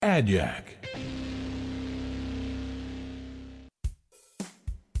Yack.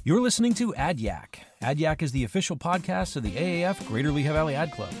 You're listening to Yack. Yack is the official podcast of the AAF Greater Lehigh Valley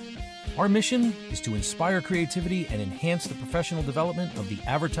Ad Club. Our mission is to inspire creativity and enhance the professional development of the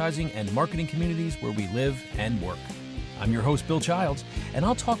advertising and marketing communities where we live and work. I'm your host, Bill Childs, and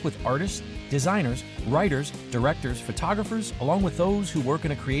I'll talk with artists, designers, writers, directors, photographers, along with those who work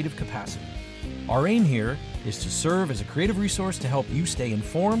in a creative capacity. Our aim here is to serve as a creative resource to help you stay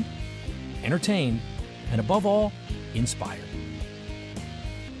informed, entertained, and above all, inspired.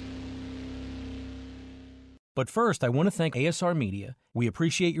 But first, I want to thank ASR Media. We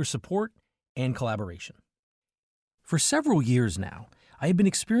appreciate your support and collaboration. For several years now, I have been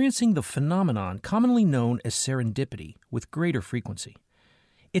experiencing the phenomenon commonly known as serendipity with greater frequency.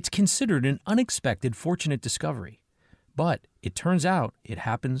 It's considered an unexpected, fortunate discovery. But it turns out it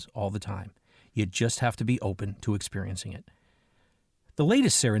happens all the time. You just have to be open to experiencing it. The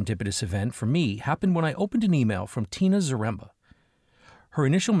latest serendipitous event for me happened when I opened an email from Tina Zaremba. Her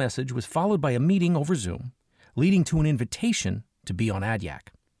initial message was followed by a meeting over Zoom, leading to an invitation to be on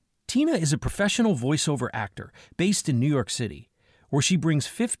Yack. Tina is a professional voiceover actor based in New York City, where she brings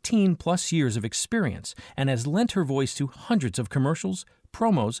 15 plus years of experience and has lent her voice to hundreds of commercials,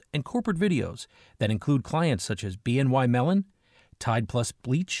 promos, and corporate videos that include clients such as BNY Mellon, Tide Plus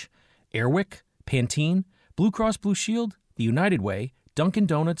Bleach, Airwick, Pantene, Blue Cross Blue Shield, the United Way, Dunkin'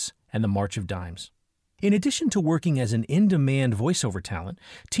 Donuts, and the March of Dimes. In addition to working as an in-demand voiceover talent,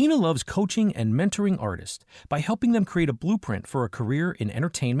 Tina loves coaching and mentoring artists by helping them create a blueprint for a career in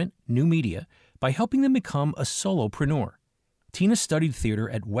entertainment, new media, by helping them become a solopreneur. Tina studied theater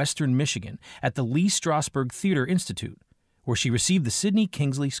at Western Michigan at the Lee Strasberg Theater Institute, where she received the Sidney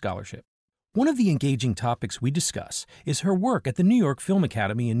Kingsley Scholarship. One of the engaging topics we discuss is her work at the New York Film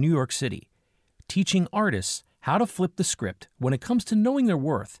Academy in New York City, teaching artists how to flip the script when it comes to knowing their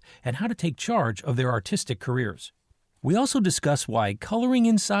worth and how to take charge of their artistic careers. We also discuss why coloring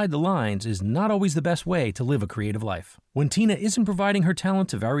inside the lines is not always the best way to live a creative life. When Tina isn't providing her talent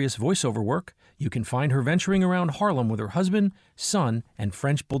to various voiceover work, you can find her venturing around Harlem with her husband, son, and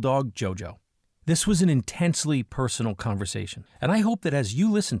French bulldog Jojo. This was an intensely personal conversation, and I hope that as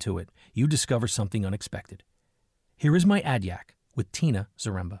you listen to it, you discover something unexpected. Here is my Yack with Tina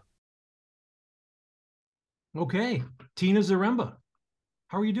Zaremba. Okay, Tina Zaremba,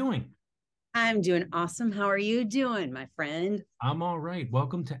 how are you doing? I'm doing awesome. How are you doing, my friend? I'm all right.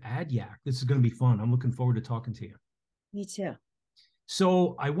 Welcome to Yack. This is going to be fun. I'm looking forward to talking to you. Me too.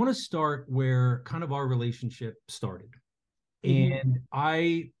 So I want to start where kind of our relationship started. And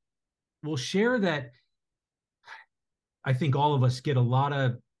I will share that I think all of us get a lot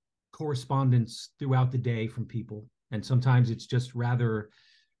of correspondence throughout the day from people. And sometimes it's just rather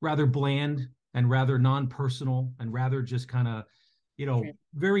bland and rather non-personal and rather just kind of,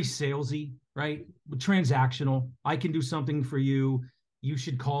 very salesy, right? Transactional. I can do something for you. You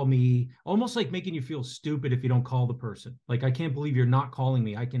should call me. Almost like making you feel stupid if you don't call the person. Like, I can't believe you're not calling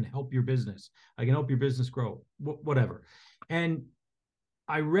me. I can help your business. I can help your business grow, whatever. And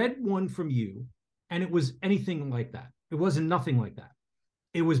I read one from you, and it was anything like that. It wasn't nothing like that.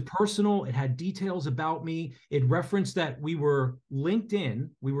 It was personal. It had details about me. It referenced that we were LinkedIn.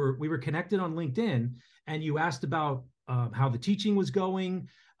 We were connected on LinkedIn, and you asked about how the teaching was going,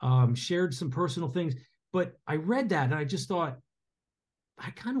 shared some personal things. But I read that, and I just thought, I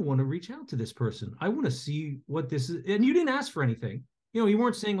kind of want to reach out to this person. I want to see what this is. And you didn't ask for anything. You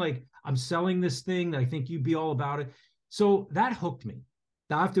weren't saying like, I'm selling this thing. I think you'd be all about it. So that hooked me.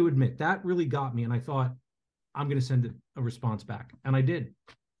 I have to admit, that really got me. And I thought, I'm going to send a response back. And I did.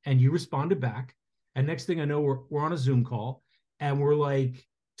 And you responded back. And next thing I know, we're on a Zoom call, and we're like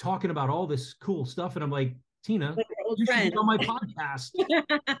talking about all this cool stuff. And I'm like, Tina, you should be on my podcast.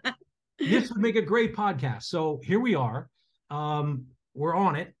 This would make a great podcast. So here we are. We're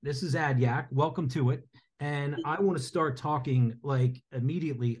on it. This is Yack. Welcome to it. And I want to start talking like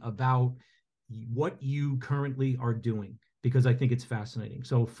immediately about what you currently are doing, because I think it's fascinating.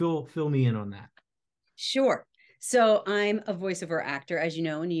 So fill me in on that. Sure. So I'm a voiceover actor, as you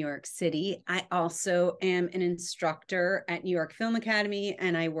know, in New York City. I also am an instructor at New York Film Academy,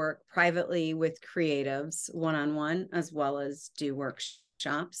 and I work privately with creatives one-on-one, as well as do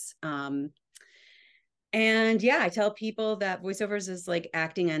workshops. And yeah, I tell people that voiceovers is like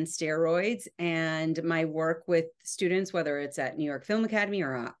acting on steroids, and my work with students, whether it's at New York Film Academy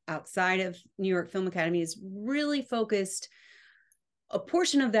or outside of New York Film Academy, is really focused. A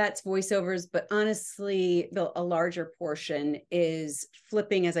portion of that's voiceovers, but honestly, a larger portion is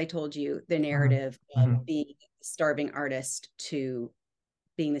flipping, as I told you, the narrative of being a starving artist to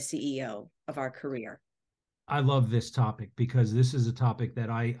being the CEO of our career. I love this topic because this is a topic that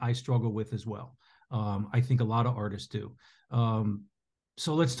I struggle with as well. I think a lot of artists do.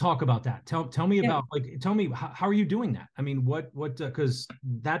 So let's talk about that. Tell me Yeah. about, like, tell me how are you doing that? I mean, what because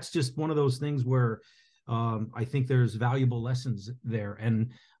that's just one of those things where I think there's valuable lessons there,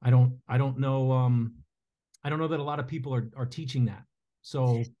 and I don't know that a lot of people are teaching that.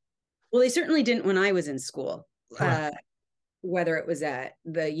 So Well, they certainly didn't when I was in school. correct. Whether it was at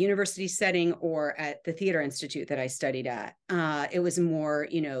the university setting or at the theater institute that I studied at. It was more,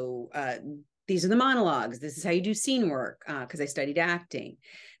 these are the monologues. This is how you do scene work, because I studied acting.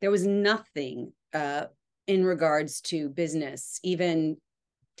 There was nothing in regards to business, even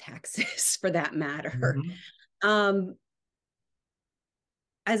taxes for that matter. Mhm. Um,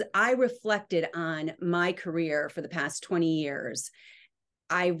 as I reflected on my career for the past 20 years,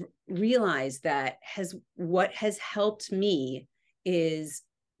 I realized that what has helped me is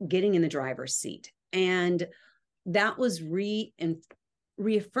getting in the driver's seat. And that was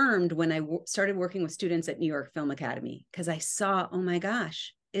reaffirmed when I started working with students at New York Film Academy, because I saw, oh my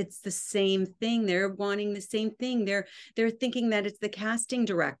gosh, it's the same thing. They're wanting the same thing. They're thinking that it's the casting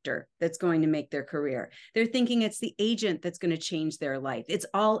director that's going to make their career. They're thinking it's the agent that's going to change their life. It's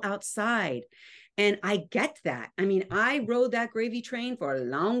all outside. And I get that. I mean, I rode that gravy train for a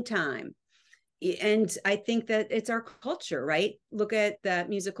long time. And I think that it's our culture, right? Look at that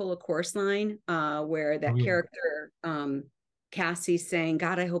musical A Chorus Line, where Oh that yeah. character, Cassie's saying,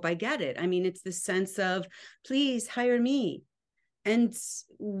 God, I hope I get it. I mean, it's the sense of, please hire me. And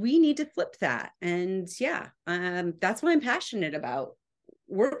we need to flip that. And yeah, that's why I'm passionate about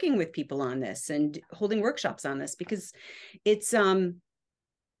working with people on this and holding workshops on this, because it's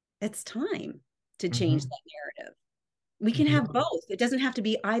it's time to change Mhm. that narrative. We can have both. It doesn't have to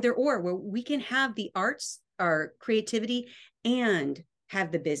be either or, where we can have the arts, our creativity, and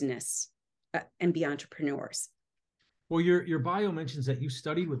have the business, and be entrepreneurs. Well, your bio mentions that you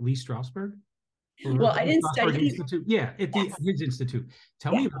studied with Lee Strasberg, or Well, I didn't Strasberg study. Institute. Yeah, at the Yes. his institute.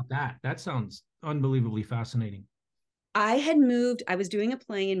 Tell me Yeah. about that. That sounds unbelievably fascinating. I had moved, I was doing a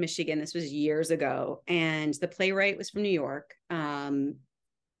play in Michigan. This was years ago. And the playwright was from New York.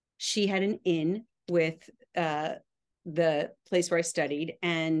 She had an inn with the place where I studied,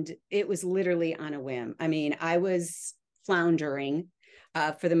 and it was literally on a whim. I mean, I was floundering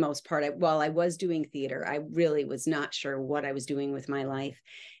for the most part. While I was doing theater, I really was not sure what I was doing with my life,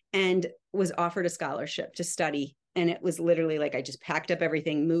 and was offered a scholarship to study. And it was literally like I just packed up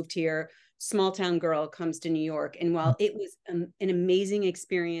everything, moved here. Small town girl comes to New York. And while it was an amazing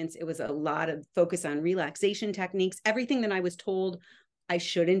experience, it was a lot of focus on relaxation techniques, everything that I was told I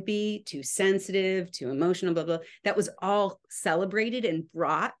shouldn't be, too sensitive, too emotional, blah, blah. That was all celebrated and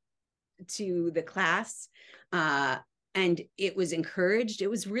brought to the class. And it was encouraged. It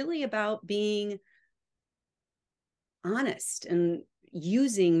was really about being honest and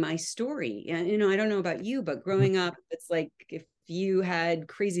using my story. And, I don't know about you, but growing up, it's like if you had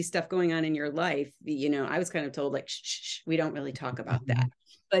crazy stuff going on in your life, I was kind of told, like, shh, we don't really talk about that.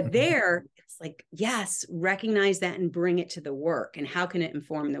 But there, it's like, yes, recognize that and bring it to the work. And how can it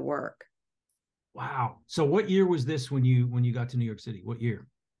inform the work? Wow. So what year was this when you got to New York City? What year?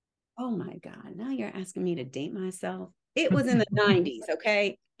 Oh my God. Now you're asking me to date myself. It was in the 90s.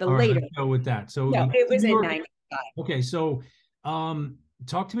 Okay. The All right, later. let's go with that. So No, you it in was New in York. 95. Okay, so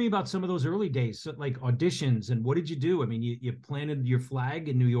talk to me about some of those early days, so, like auditions, and what did you do? I mean, you planted your flag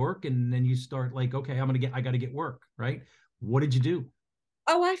in New York, and then you start like, okay, I got to get work, right? What did you do?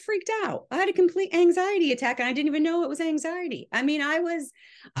 Oh, I freaked out. I had a complete anxiety attack, and I didn't even know it was anxiety. I mean,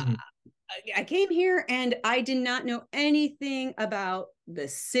 Mhm. I came here and I did not know anything about the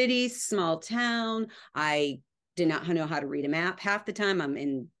city, small town. I did not know how to read a map. Half the time I'm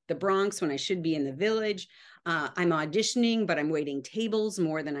in the Bronx when I should be in the village. I'm auditioning, but I'm waiting tables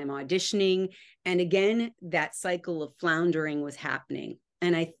more than I'm auditioning. And again, that cycle of floundering was happening.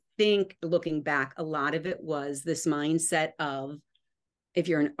 And I think looking back, a lot of it was this mindset of, if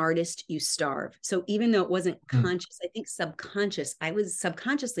you're an artist, you starve. So even though it wasn't Mhm. conscious, I think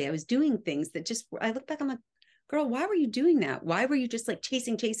subconsciously, I was doing things that just, I look back, I'm like, girl, why were you doing that? Why were you just like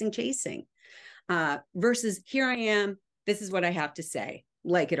chasing, chasing, chasing? Versus here I am, this is what I have to say,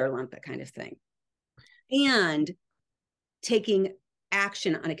 like it or lump it kind of thing. And taking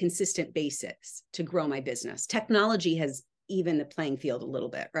action on a consistent basis to grow my business. Technology has even the playing field a little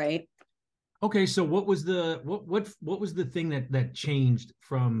bit, right? Okay, so what was the what was the thing that changed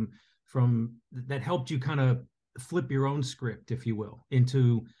from that helped you kind of flip your own script, if you will,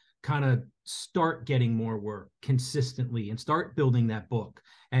 into kind of start getting more work consistently and start building that book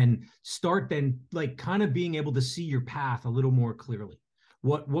and start then like kind of being able to see your path a little more clearly.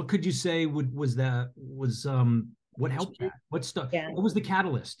 What could you say what helped that? Yeah. What was the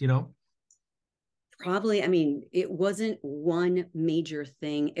catalyst, you know? Probably, I mean, it wasn't one major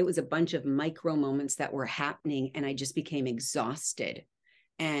thing. It was a bunch of micro moments that were happening, and I just became exhausted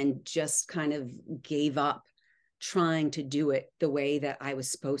and just kind of gave up trying to do it the way that I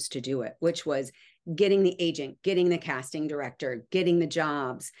was supposed to do it, which was getting the agent, getting the casting director, getting the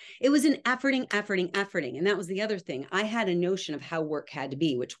jobs. It was an efforting. And that was the other thing. I had a notion of how work had to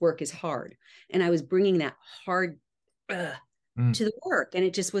be, which work is hard. And I was bringing that hard to the work, and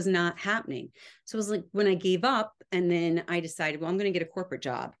it just was not happening. So it was like when I gave up, and then I decided, well, I'm going to get a corporate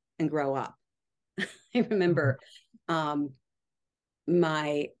job and grow up. I remember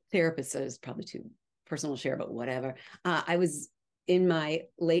my therapist, is probably too personal to share, but whatever. I was in my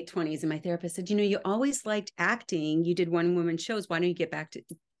late 20s, and my therapist said, you always liked acting. You did one woman shows. Why don't you get back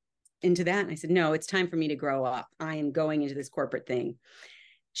into that? And I said, no, it's time for me to grow up. I am going into this corporate thing.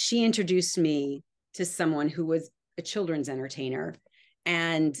 She introduced me to someone who was a children's entertainer.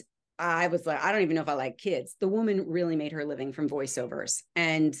 And I was like, I don't even know if I like kids. The woman really made her living from voiceovers.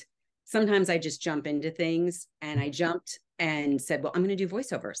 And sometimes I just jump into things, and I jumped and said, well, I'm going to do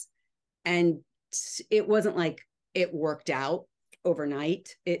voiceovers. And it wasn't like it worked out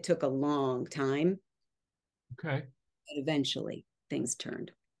overnight. It took a long time. Okay. But eventually things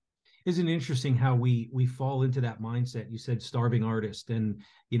turned. Isn't it interesting how we fall into that mindset? You said starving artist, and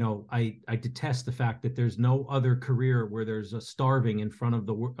I detest the fact that there's no other career where there's a starving in front of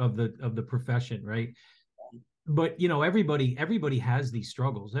the profession, right? But everybody has these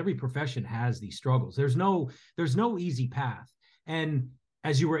struggles. Every profession has these struggles. There's no easy path. And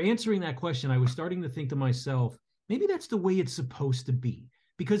as you were answering that question, I was starting to think to myself, maybe that's the way it's supposed to be,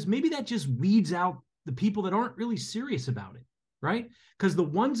 because maybe that just weeds out the people that aren't really serious about it. Right? Because the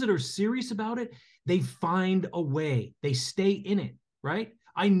ones that are serious about it, they find a way. They stay in it, right?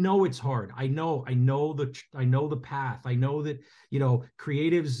 I know it's hard. I know the path. I know that,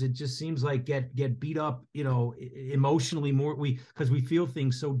 creatives, it just seems like get beat up, emotionally more because we feel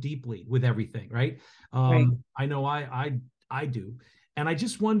things so deeply with everything, right? Right. I know I do. And I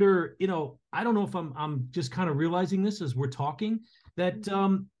just wonder, I don't know if I'm just kind of realizing this as we're talking, that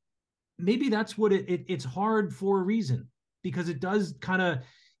maybe that's what it's hard for a reason, because it does kind of,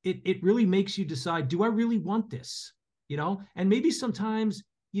 it really makes you decide, do I really want this? And maybe sometimes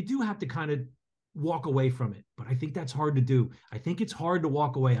you do have to kind of walk away from it, but I think that's hard to do. I think it's hard to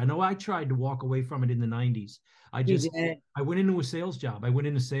walk away. I know I tried to walk away from it in the 90s. I went into a sales job. I went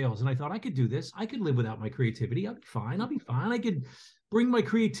into sales, and I thought I could do this. I could live without my creativity. I'll be fine. I could bring my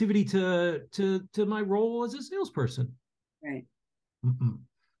creativity to my role as a salesperson. Right. Mm-mm.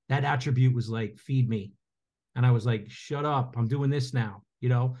 That attribute was like, feed me. And I was like, shut up, I'm doing this now.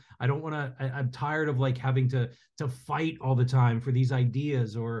 I don't want to, I'm tired of like having to fight all the time for these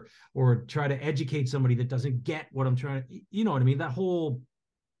ideas, or try to educate somebody that doesn't get what I'm trying to, you know what I mean? That whole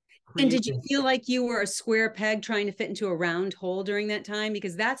And did you feel like you were a square peg trying to fit into a round hole during that time?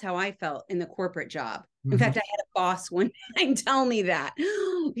 Because that's how I felt in the corporate job. In fact, I had a boss one time tell me that.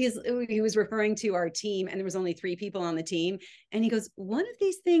 He was referring to our team, and there was only 3 people on the team. And he goes, one of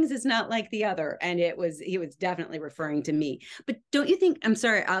these things is not like the other. And he was definitely referring to me. But don't you think, I'm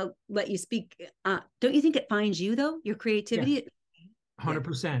sorry, I'll let you speak. Don't you think it finds you though, your creativity? Yes.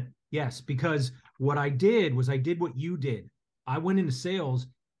 100%. Yes. Because what I did was I did what you did. I went into sales,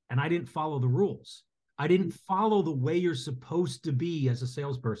 and I didn't follow the rules. I didn't follow the way you're supposed to be as a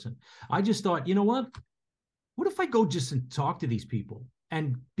salesperson. I just thought, you know what? What if I go just and talk to these people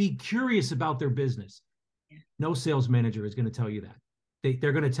and be curious about their business? Yeah. No sales manager is going to tell you that.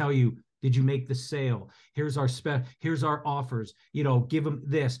 They're going to tell you, did you make the sale? Here's our offers, give them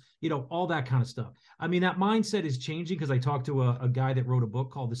this, all that kind of stuff. I mean, that mindset is changing, because I talked to a guy that wrote a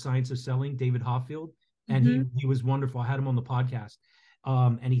book called The Science of Selling, David Hoffield, and he was wonderful. I had him on the podcast.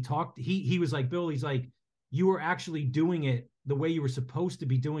 And he was like, Bill, he's like, you were actually doing it the way you were supposed to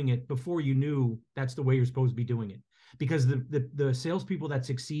be doing it before you knew that's the way you're supposed to be doing it. Because the salespeople that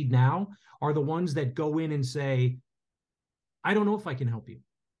succeed now are the ones that go in and say, I don't know if I can help you.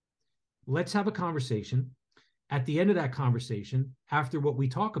 Let's have a conversation. At the end of that conversation, after what we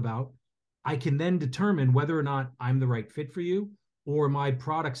talk about, I can then determine whether or not I'm the right fit for you, or my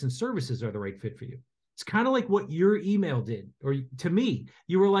products and services are the right fit for you. It's kind of like what your email did, or to me,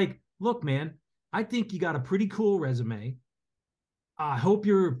 you were like, look, man, I think you got a pretty cool resume. I hope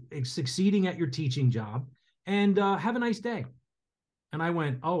you're succeeding at your teaching job, and have a nice day. And I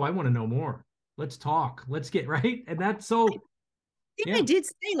went, oh, I want to know more. Let's talk. Let's get right. And that's so. Yeah, I did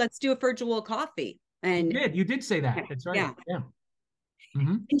say, let's do a virtual coffee. And you did say that. That's right. Yeah. Yeah.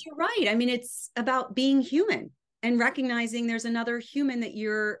 And you're right. I mean, it's about being human. and recognizing there's another human that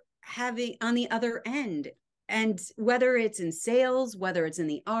you're having on the other end. And whether it's in sales, whether it's in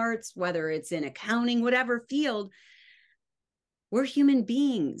the arts, whether it's in accounting, whatever field, we're human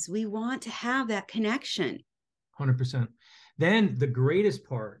beings. We want to have that connection. 100%. Then the greatest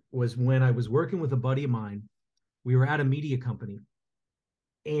part was when I was working with a buddy of mine. We were at a media company,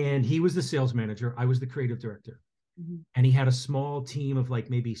 and he was the sales manager. I was the creative director. Mm-hmm. And he had a small team of like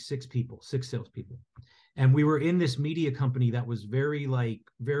maybe 6 salespeople. And we were in this media company that was very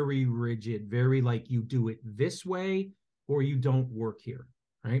rigid, very like, you do it this way or you don't work here.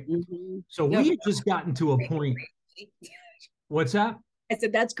 Right. Mm-hmm. So we had just gotten to a point. What's that? I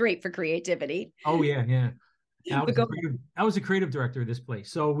said, that's great for creativity. Oh, yeah. Yeah. I was a creative director of this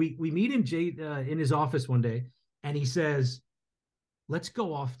place. So we meet in in his office one day, and he says, let's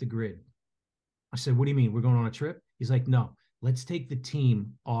go off the grid. I said, what do you mean? We're going on a trip? He's like, no, let's take the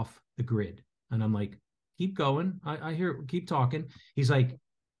team off the grid. And I'm like, keep going. I hear, keep talking. He's like,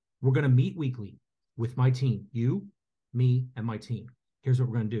 we're going to meet weekly with my team, you, me, and my team. Here's what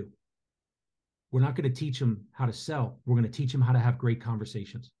we're going to do. We're not going to teach them how to sell. We're going to teach them how to have great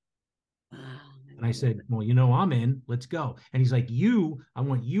conversations. And I said, well, I'm in, let's go. And he's like, I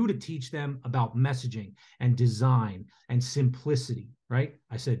want you to teach them about messaging and design and simplicity, right?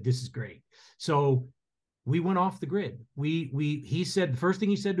 I said, this is great. So we went off the grid. He said, the first thing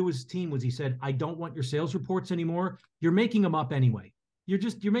he said to his team was, he said, I don't want your sales reports anymore. You're making them up anyway.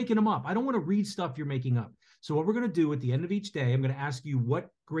 You're making them up. I don't want to read stuff you're making up. So what we're going to do at the end of each day, I'm going to ask you, what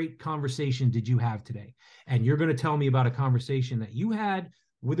great conversation did you have today? And you're going to tell me about a conversation that you had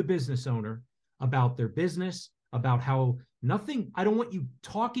with a business owner about their business, about how I don't want you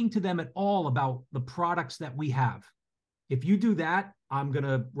talking to them at all about the products that we have. If you do that, I'm going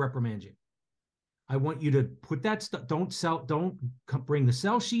to reprimand you. I want you to put that stuff, don't bring the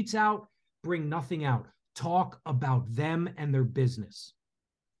sell sheets out, bring nothing out. Talk about them and their business.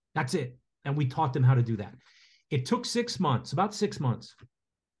 That's it. And we taught them how to do that. It took 6 months, about 6 months.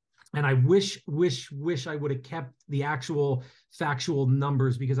 And I wish I would have kept the actual factual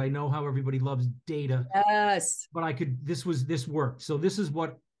numbers, because I know how everybody loves data. Yes. But this worked. So this is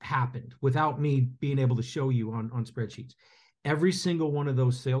what happened without me being able to show you on spreadsheets. Every single one of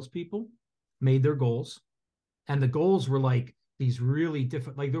those salespeople made their goals. And the goals were like these really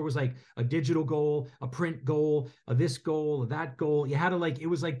different, like there was like a digital goal, a print goal, this goal, that goal. You had to it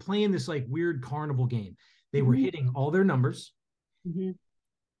was like playing this like weird carnival game. They were hitting all their numbers. Mm-hmm.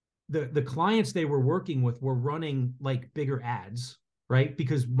 The clients they were working with were running like bigger ads, right?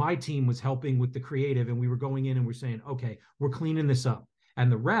 Because my team was helping with the creative, and we were going in and we're saying, okay, we're cleaning this up. And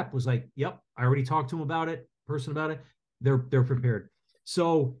the rep was like, yep, I already talked to them about it, They're prepared.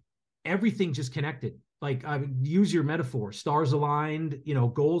 So everything just connected. Like, I would use your metaphor, stars aligned,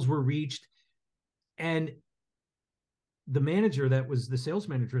 goals were reached. And the manager that was the sales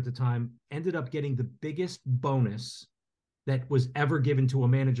manager at the time ended up getting the biggest bonus that was ever given to a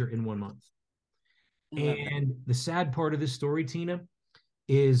manager in 1 month. And the sad part of this story, Tina,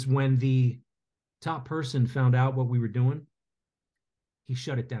 is when the top person found out what we were doing, he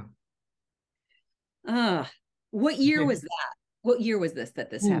shut it down. What year was that? What year was this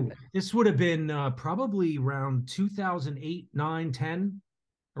happened? This would have been probably around 2008, 9, 10,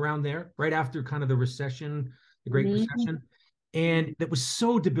 around there, right after kind of the recession, the Great Recession. And that was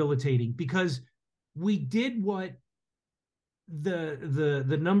so debilitating, because we did what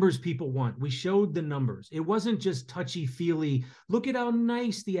the numbers people want. We showed the numbers. It wasn't just touchy-feely, look at how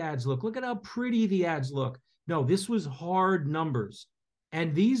nice the ads look at how pretty the ads look. No, this was hard numbers.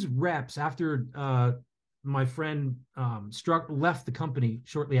 And these reps, after my friend left the company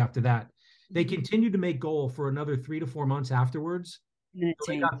shortly after that, they continued to make goal for another 3 to 4 months afterwards. So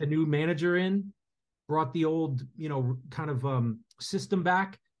they got the new manager in, brought the old kind of system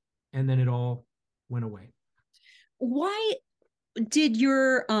back, and then it all went away. Why did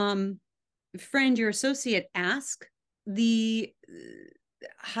your friend, your associate, ask the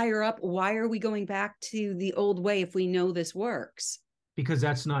higher up, why are we going back to the old way if we know this works? Because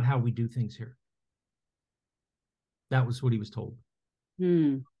that's not how we do things here. That was what he was told.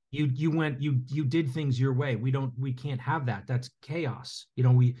 You did things your way. We can't have that. That's chaos.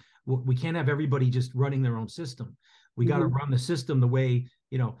 We can't have everybody just running their own system. We got to run the system the way,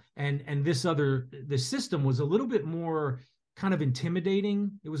 and this system was a little bit more kind of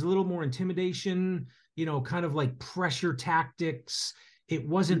intimidating. It was a little more intimidation, kind of like pressure tactics. It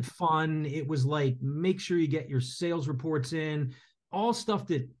wasn't fun. It was like, make sure you get your sales reports in, all stuff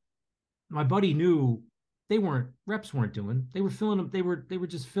that my buddy knew reps weren't doing. They were filling them. They were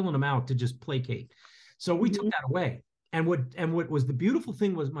just filling them out to just placate. So we took that away. And what was the beautiful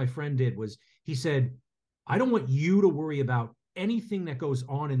thing was my friend did was he said, I don't want you to worry about anything that goes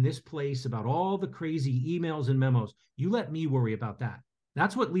on in this place, about all the crazy emails and memos. You let me worry about that.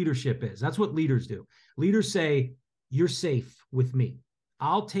 That's what leadership is. That's what leaders do. Leaders say, you're safe with me.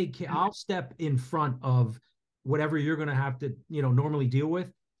 I'll step in front of whatever you're going to have to, normally deal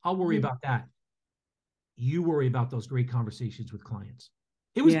with. I'll worry about that. You worry about those great conversations with clients.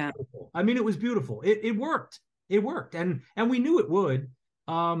 It was beautiful. I mean, it was beautiful. It worked. It worked. And we knew it would.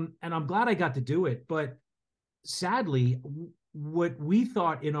 And I'm glad I got to do it. But sadly, what we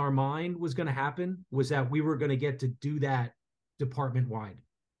thought in our mind was going to happen was that we were going to get to do that department wide,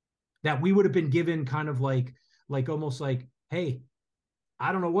 that we would have been given kind of like almost like, hey,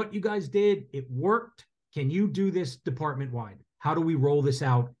 I don't know what you guys did. It worked. Can you do this department wide? How do we roll this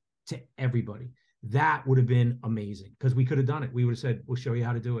out to everybody? That would have been amazing because we could have done it. We would have said, we'll show you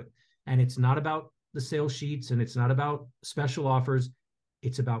how to do it. And it's not about the sales sheets and it's not about special offers.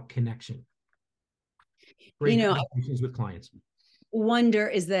 It's about connection. Great conversations with clients. Wonder,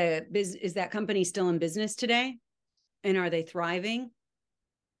 is that company still in business today? And are they thriving?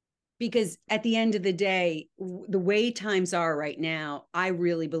 Because at the end of the day, the way times are right now, I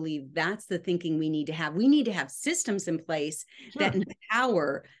really believe that's the thinking we need to have. We need to have systems in place that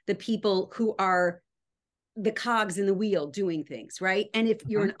empower the people who are the cogs in the wheel doing things, right? And if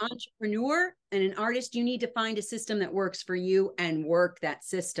you're an entrepreneur and an artist, you need to find a system that works for you and work that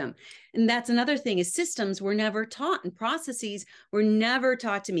system. And that's another thing, is systems were never taught, and processes were never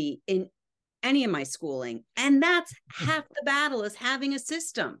taught to me in any of my schooling. And that's half the battle, is having a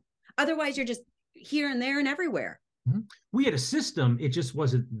system. Otherwise, you're just here and there and everywhere. We had a system. It just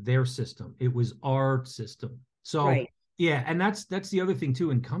wasn't their system. It was our system. So, yeah. And that's the other thing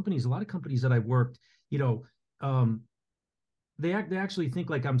too. In companies, a lot of companies that I've worked, they actually think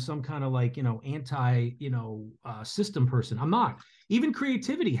like I'm some kind of like, anti, system person. I'm not. Even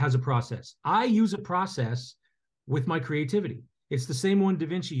creativity has a process. I use a process with my creativity. It's the same one Da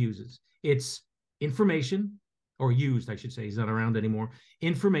Vinci uses. It's information, or used, I should say. He's not around anymore.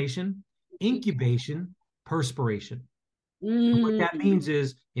 Information, incubation, perspiration. What that means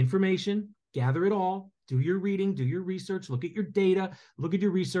is information, gather it all, do your reading, do your research, look at your data, look at your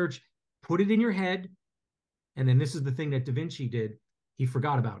research, put it in your head. And then this is the thing that Da Vinci did. He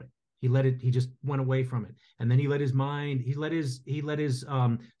forgot about it. He just went away from it. And then he let his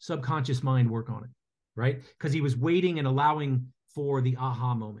subconscious mind work on it, right? Because he was waiting and allowing for the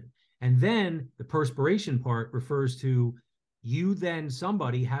aha moment. And then the perspiration part refers to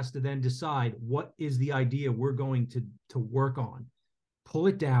somebody has to then decide what is the idea we're going to work on. Pull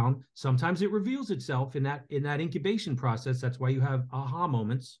it down. Sometimes it reveals itself in that incubation process. That's why you have aha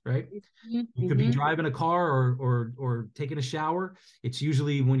moments, right? You could be driving a car or taking a shower. It's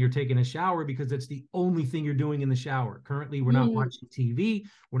usually when you're taking a shower because that's the only thing you're doing in the shower. Currently, we're not watching TV.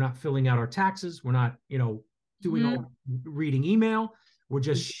 We're not filling out our taxes. We're not, reading email. We're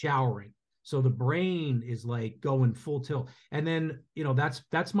just showering. So the brain is like going full tilt. And then,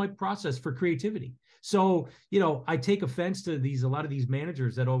 that's my process for creativity. So, I take offense to a lot of these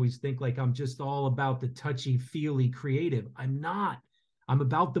managers that always think like I'm just all about the touchy-feely creative. I'm not. I'm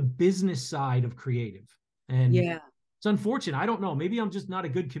about the business side of creative. And it's unfortunate. I don't know. Maybe I'm just not a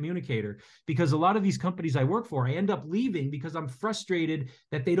good communicator, because a lot of these companies I work for, I end up leaving because I'm frustrated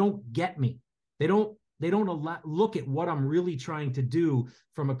that they don't get me. They don't look at what I'm really trying to do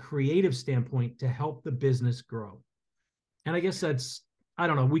from a creative standpoint to help the business grow. And I guess I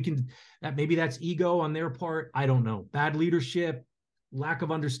don't know, maybe that's ego on their part. I don't know. Bad leadership, lack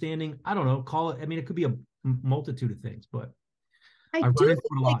of understanding. I don't know. Call it. I mean, it could be a multitude of things, but I do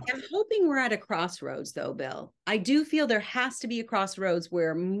feel like I'm hoping we're at a crossroads though, Bill. I do feel there has to be a crossroads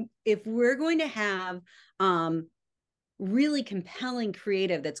where if we're going to have really compelling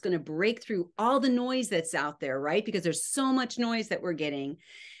creative that's going to break through all the noise that's out there, right? Because there's so much noise that we're getting,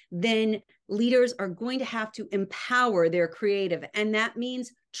 then leaders are going to have to empower their creative. And that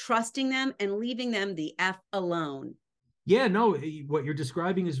means trusting them and leaving them the F alone. Yeah, no, what you're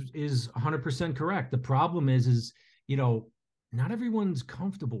describing is 100% correct. The problem is, not everyone's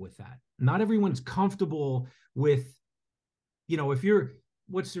comfortable with that. Not everyone's comfortable with,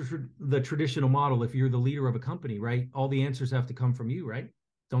 what's the traditional model? If you're the leader of a company, right? All the answers have to come from you, right?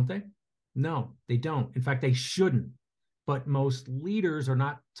 Don't they? No, they don't. In fact, they shouldn't. But most leaders are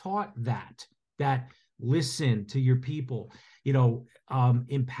not taught that listen to your people,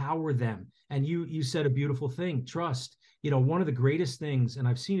 empower them. And you said a beautiful thing, trust. One of the greatest things, and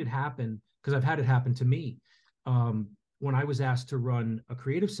I've seen it happen because I've had it happen to me. When I was asked to run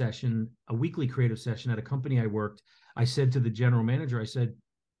a weekly creative session at a company I worked, I said to the general manager, I said,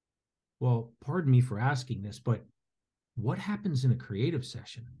 well, pardon me for asking this, but what happens in a creative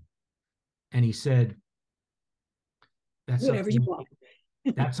session? And he said, That's up Whatever to you you. want.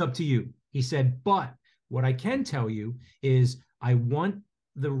 That's up to you. He said, but what I can tell you is I want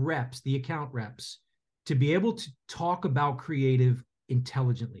the reps, the account reps, to be able to talk about creative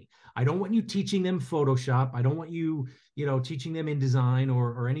intelligently. I don't want you teaching them Photoshop. I don't want you, teaching them InDesign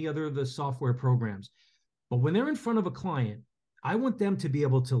or any other of the software programs. But when they're in front of a client, I want them to be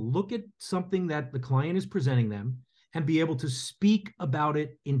able to look at something that the client is presenting them and be able to speak about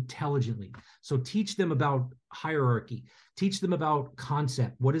it intelligently. So teach them about hierarchy, teach them about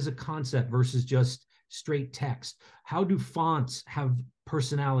concept. What is a concept versus just straight text? How do fonts have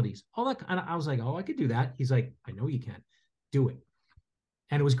personalities? All that. And I was like, oh, I could do that. He's like, I know you can. Do it.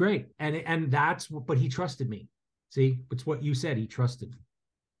 And it was great. And that's what, but he trusted me. See, it's what you said. He trusted.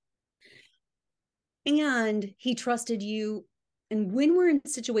 And he trusted you. And when we're in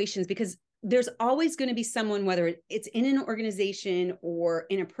situations, because there's always going to be someone, whether it's in an organization or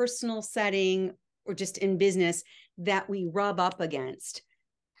in a personal setting or just in business, that we rub up against.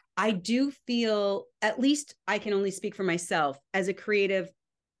 I do feel, at least I can only speak for myself as a creative,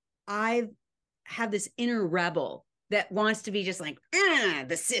 I have this inner rebel that wants to be just like,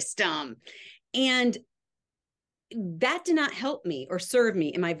 the system. And that did not help me or serve me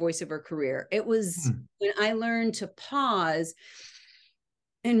in my voiceover career. It was when I learned to pause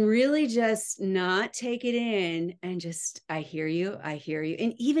and really just not take it in and just, I hear you.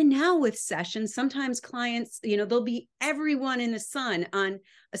 And even now with sessions, sometimes clients, there'll be everyone in the sun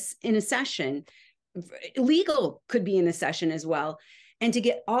in a session. Legal could be in the session as well. And to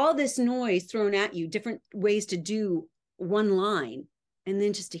get all this noise thrown at you, different ways to do one line, and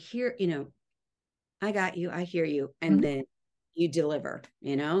then just to hear, I got you, I hear you, and then you deliver,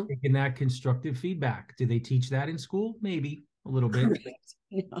 Taking that constructive feedback. Do they teach that in school? Maybe a little bit. Right.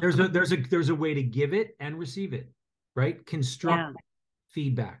 No. There's a way to give it and receive it, right? Construct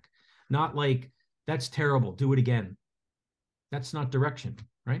feedback, not like that's terrible, do it again. That's not direction,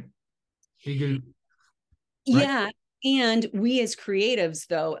 right? You do, right? Yeah. And we as creatives,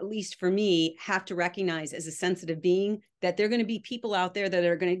 though, at least for me, have to recognize as a sensitive being that there are going to be people out there that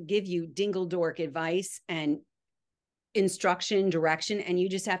are going to give you dingle dork advice and instruction, direction, and you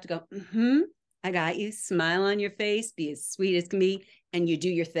just have to go, I got you, smile on your face, be as sweet as can be, and you do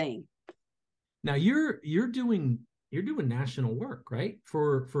your thing. Now you're doing national work, right?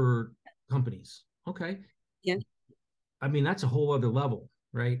 For companies. Okay. Yeah. I mean, that's a whole other level,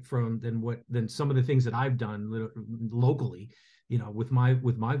 right? Than some of the things that I've done locally, with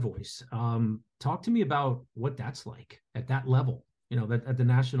my voice. Talk to me about what that's like at that level, that at the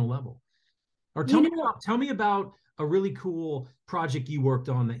national level. Or tell me about a really cool project you worked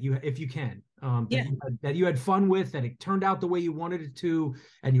on that if you can, that you had fun with, that it turned out the way you wanted it to,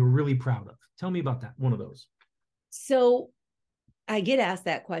 and you were really proud of. Tell me about that, one of those. So I get asked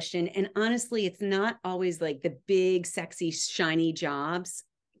that question, and honestly, it's not always like the big, sexy, shiny jobs.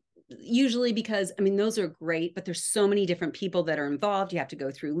 Usually because, those are great, but there's so many different people that are involved. You have to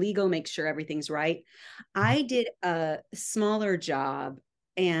go through legal, make sure everything's right. I did a smaller job,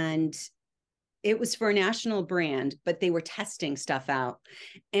 and it was for a national brand, but they were testing stuff out.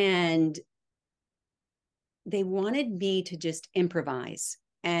 And they wanted me to just improvise.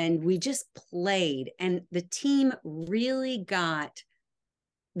 And we just played. And the team really got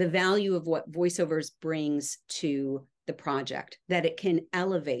the value of what voiceovers brings to the project, that it can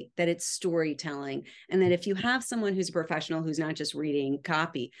elevate, that it's storytelling, and that if you have someone who's a professional who's not just reading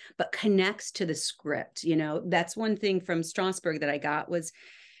copy, but connects to the script, that's one thing from Strasberg that I got was,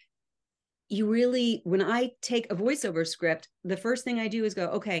 when I take a voiceover script, the first thing I do is go,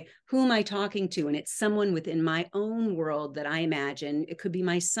 okay, who am I talking to? And it's someone within my own world that I imagine. It could be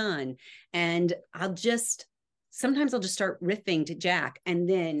my son. And sometimes I'll just start riffing to Jack, and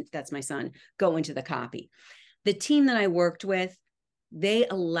then that's my son, go into the copy. The team that I worked with, they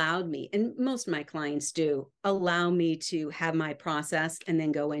allowed me, and most of my clients do allow me to have my process and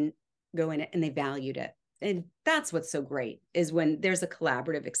then go in it, and they valued it. And that's what's so great, is when there's a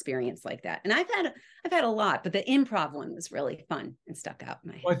collaborative experience like that. And I've had a lot, but the improv one was really fun and stuck out in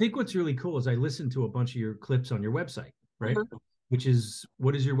my head. Well, I think what's really cool is I listened to a bunch of your clips on your website, right? What is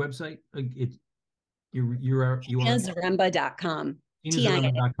your website? Zaremba.com.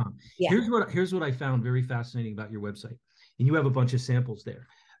 Zaremba.com. Yeah. Here's what I found very fascinating about your website. And you have a bunch of samples there.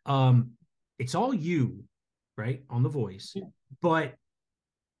 It's all you, right, on the voice, but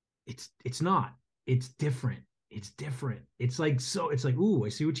it's not. It's different. It's like, ooh, I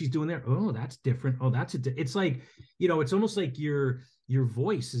see what she's doing there. Oh, that's different. Oh, it's like, it's almost like your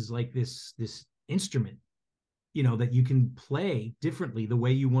voice is like this instrument, that you can play differently the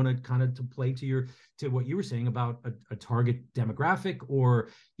way you want to kind of to play to what you were saying about a target demographic, or,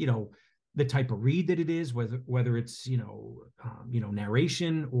 the type of read that it is, whether it's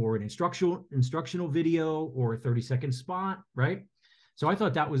narration or an instructional video or a 30-second spot, right? So I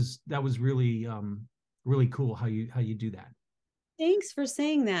thought that was really really cool how you do that. Thanks for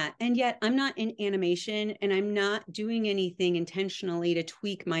saying that. And yet, I'm not in animation and I'm not doing anything intentionally to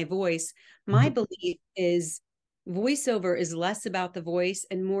tweak my voice. My Mhm. belief is voiceover is less about the voice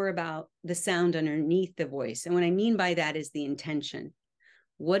and more about the sound underneath the voice. And what I mean by that is the intention.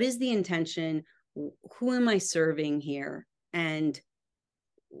 What is the intention? Who am I serving here? And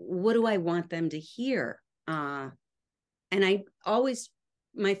what do I want them to hear? And I always,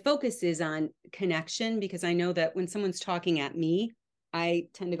 my focus is on connection, because I know that when someone's talking at me, I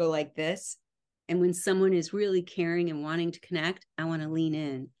tend to go like this. And when someone is really caring and wanting to connect, I want to lean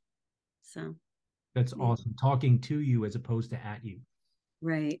in. So That's yeah. awesome. Talking to you as opposed to at you.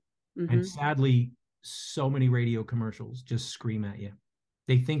 Right. And Mm-hmm. sadly, so many radio commercials just scream at you.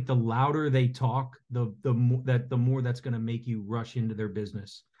 They think the louder they talk, the more that's going to make you rush into their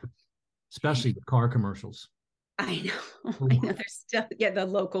business, especially the car commercials. I know. I Ooh. know. There's still, yeah, the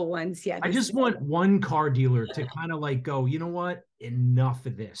local ones. Yeah. I just want one car dealer to kind of like go, you know what? Enough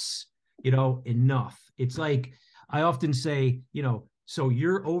of this. Enough. It's like I often say, so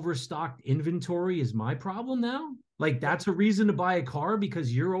your overstocked inventory is my problem now? Like that's a reason to buy a car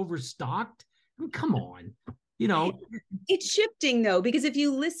because you're overstocked? I mean, come on. You know, It's shifting though, because if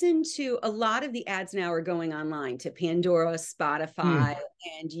you listen to a lot of the ads now are going online to Pandora, Spotify,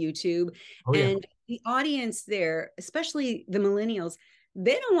 and YouTube. oh yeah. And the audience there, especially the millennials,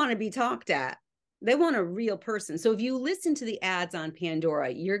 they don't want to be talked at. They want a real person. So if you listen to the ads on Pandora,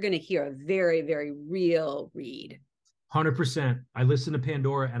 you're going to hear a very, very real read. 100%. I listen to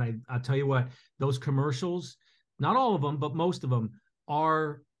Pandora, and I'll tell you what, those commercials, not all of them, but most of them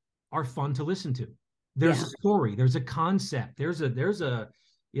are fun to listen to. There's a story, there's a concept, there's a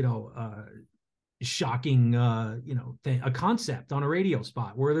shocking a concept on a radio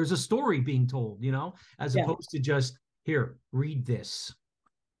spot where there's a story being told, as opposed to just here, read this.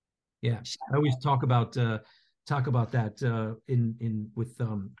 Yeah, I always talk about that in with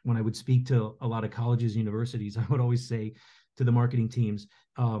when I would speak to a lot of colleges, universities. I would always say to the marketing teams,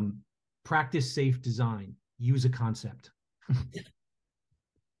 practice safe design, use a concept.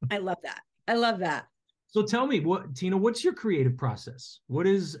 I love that. I love that. So tell me, Tina, what's your creative process? What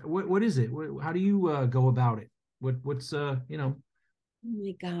is it? How do you go about it? What's Oh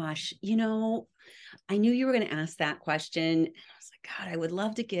my gosh. I knew you were going to ask that question. And I was like, God, I would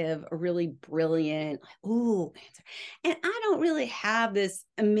love to give a really brilliant, answer. And I don't really have this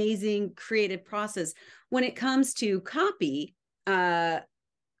amazing creative process. When it comes to copy, I'll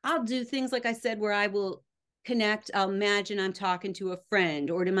do things like I said, where I will connect. I'll imagine I'm talking to a friend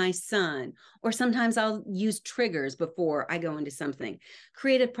or to my son, or sometimes I'll use triggers before I go into something.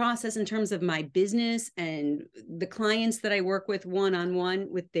 Creative process in terms of my business and the clients that I work with one-on-one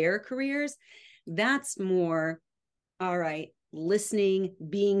with their careers, that's more, all right, listening,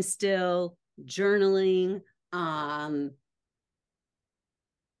 being still, journaling,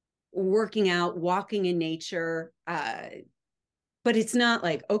 working out, walking in nature, but it's not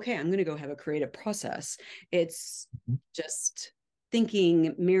like, okay, I'm going to go have a creative process. It's just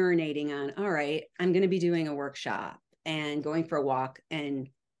thinking, marinating on, all right, I'm going to be doing a workshop and going for a walk and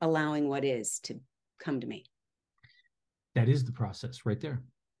allowing what is to come to me. That is the process right there.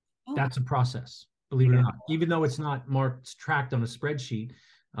 Oh, That's a process, believe it or not. Even though it's not marked, tracked on a spreadsheet,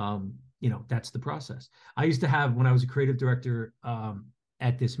 that's the process. I used to have, when I was a creative director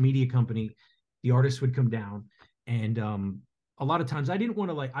at this media company, the artists would come down, and a lot of times I didn't want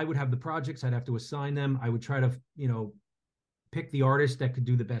to, I would have the projects, I'd have to assign them. I would try to, pick the artist that could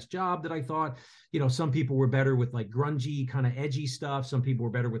do the best job that I thought. Some people were better with grungy, kind of edgy stuff. Some people were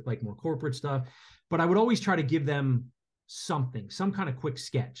better with more corporate stuff. But I would always try to give them something, some kind of quick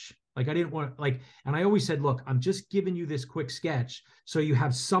sketch. I didn't want and I always said, look, I'm just giving you this quick sketch so you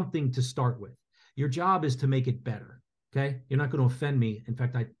have something to start with. Your job is to make it better. Okay. You're not going to offend me. In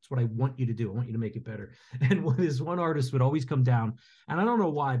fact, that's what I want you to do. I want you to make it better. And this one artist would always come down, and I don't know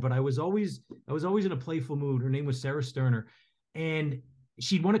why, but I was always in a playful mood. Her name was Sarah Sterner, and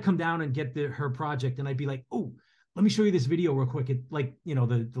she'd want to come down and get her project. And I'd be like, oh, let me show you this video real quick. It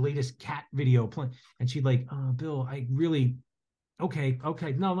the latest cat video. And she'd Bill, I really, okay.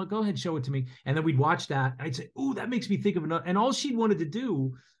 No, go ahead. Show it to me. And then we'd watch that. And I'd say, oh, that makes me think of another. And all she wanted to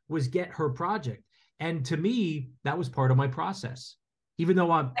do was get her project. And to me, that was part of my process. even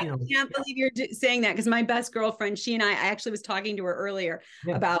though I'm, I can't believe you're saying that, because my best girlfriend, she and I actually was talking to her earlier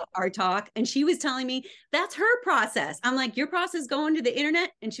yeah. about our talk, and she was telling me that's her process. I'm like, your process going to the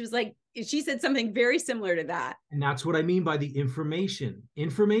internet? And she was like, she said something very similar to that. And that's what I mean by the information.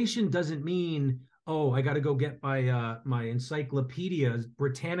 Information doesn't mean, oh, I got to go get my Encyclopedia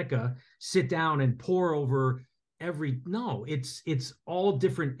Britannica, sit down and pour over every. No, it's all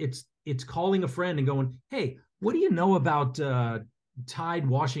different. It's calling a friend and going, hey, what do you know about Tide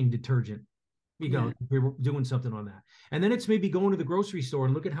washing detergent? Yeah. We're doing something on that. And then it's maybe going to the grocery store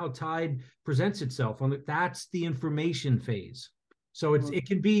and look at how Tide presents itself on that's the information phase. So it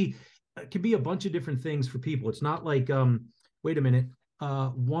can be a bunch of different things for people. It's not like, wait a minute,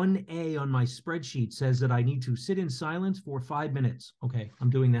 1A on my spreadsheet says that I need to sit in silence for 5 minutes. Okay, I'm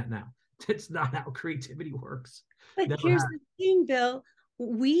doing that now. That's not how creativity works. But Never here's has. the thing, Bill.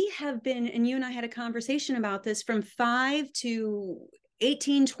 We have been, and you and I had a conversation about this, from 5 to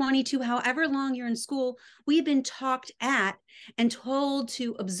 18, 22, however long you're in school, we've been talked at and told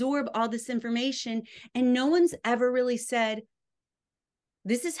to absorb all this information. And no one's ever really said,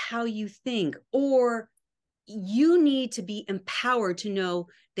 this is how you think, or you need to be empowered to know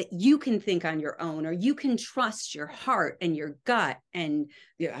that you can think on your own, or you can trust your heart and your gut. And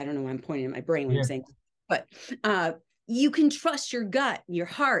I don't know why I'm pointing at my brain when I'm saying, but you can trust your gut, your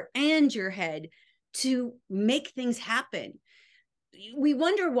heart, and your head to make things happen. We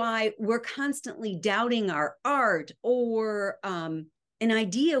wonder why we're constantly doubting our art or an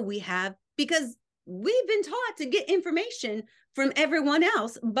idea we have, because we've been taught to get information from everyone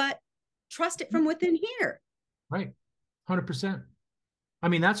else, but trust it from within here. Right. 100%. I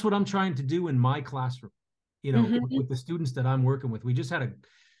mean, that's what I'm trying to do in my classroom, with the students that I'm working with. We just had a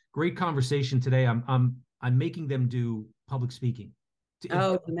great conversation today. I'm making them do public speaking.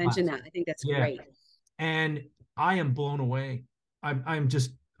 Oh, you mentioned that. I think that's great. And I am blown away. I'm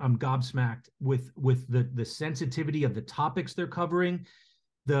gobsmacked with the sensitivity of the topics they're covering,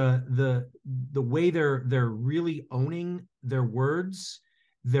 the way they're really owning their words.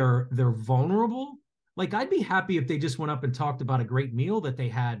 They're vulnerable. Like, I'd be happy if they just went up and talked about a great meal that they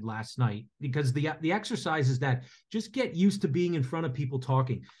had last night, because the exercise is that just get used to being in front of people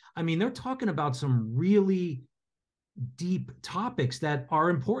talking. I mean, they're talking about some really deep topics that are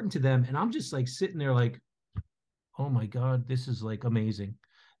important to them. And I'm just like sitting there like, oh my God, this is like amazing.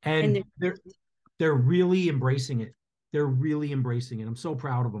 And they're really embracing it. They're really embracing it. I'm so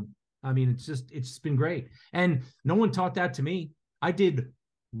proud of them. I mean, it's been great. And no one taught that to me. I did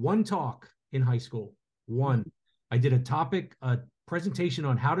one talk in high school. One. I did a presentation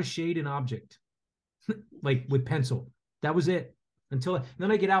on how to shade an object, like with pencil. That was it.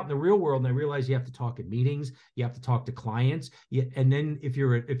 Then I get out in the real world and I realize you have to talk at meetings, you have to talk to clients, and then if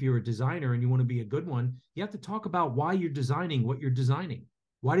you're a designer and you want to be a good one, you have to talk about why you're designing what you're designing.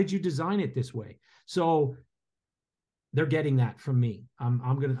 Why did you design it this way? So they're getting that from me.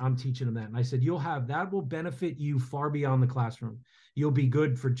 I'm teaching them that. And I said, that will benefit you far beyond the classroom. You'll be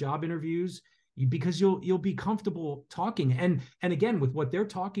good for job interviews because you'll be comfortable talking. And again, with what they're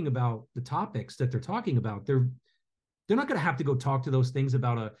talking about, the topics that they're talking about, they're not going to have to go talk to those things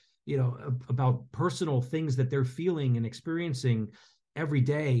about about personal things that they're feeling and experiencing every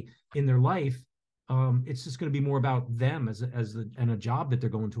day in their life. It's just going to be more about them and a job that they're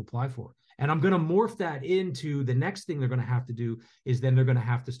going to apply for. And I'm going to morph that into the next thing they're going to have to do is then they're going to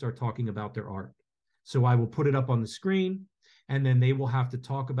have to start talking about their art. So I will put it up on the screen, and then they will have to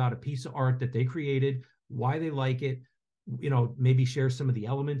talk about a piece of art that they created, why they like it, maybe share some of the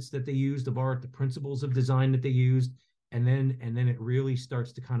elements that they used of art, the principles of design that they used. And then it really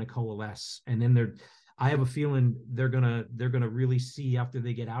starts to kind of coalesce. And then I have a feeling they're gonna really see after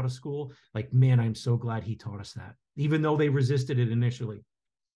they get out of school, like, man, I'm so glad he taught us that, even though they resisted it initially.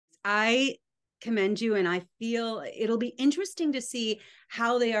 I commend you, and I feel it'll be interesting to see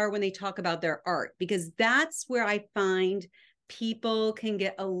how they are when they talk about their art, because that's where I find people can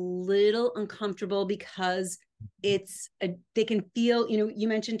get a little uncomfortable, because they can feel, you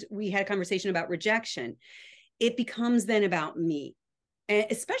mentioned, we had a conversation about rejection. It becomes then about me, and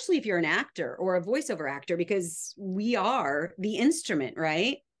especially if you're an actor or a voiceover actor, because we are the instrument,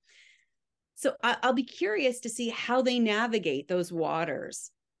 right? So I'll be curious to see how they navigate those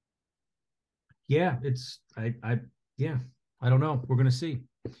waters. Yeah, I don't know. We're going to see.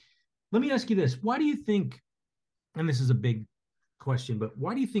 Let me ask you this. Why do you think, and this is a big question, but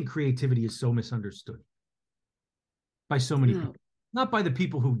why do you think creativity is so misunderstood by so many people? Not by the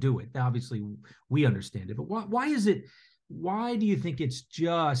people who do it. Obviously, we understand it, but why is it? Why do you think it's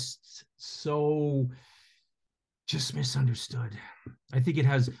just misunderstood? I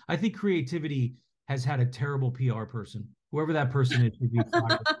think creativity has had a terrible PR person. Whoever that person is should be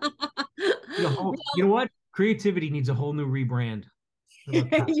fired. You know what? Creativity needs a whole new rebrand.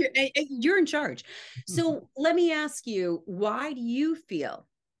 You're in charge. So let me ask you, why do you feel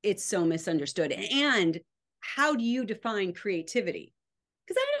it's so misunderstood? And how do you define creativity?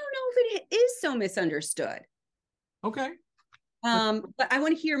 Because I don't know if it is so misunderstood. Okay. But I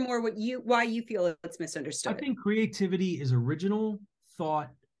want to hear more why you feel it's misunderstood. I think creativity is original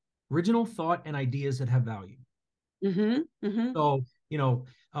thought and ideas that have value. Mm-hmm, mm-hmm. So,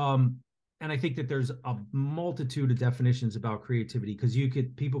 and I think that there's a multitude of definitions about creativity, because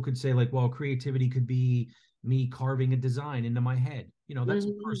people could say like, well, creativity could be me carving a design into my head. That's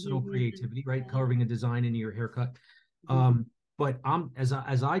personal creativity, right? Carving a design into your haircut. But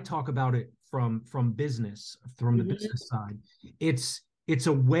as I talk about it from business, from the business side, it's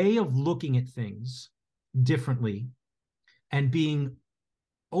a way of looking at things differently and being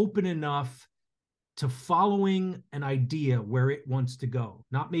open enough to following an idea where it wants to go,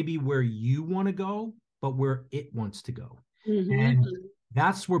 not maybe where you want to go, but where it wants to go. And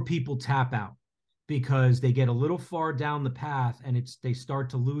that's where people tap out, because they get a little far down the path and they start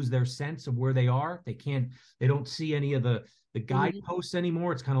to lose their sense of where they are. They don't see any of the guideposts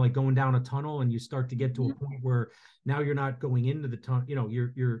anymore. It's kind of like going down a tunnel, and you start to get to a point where now you're not going into the tunnel.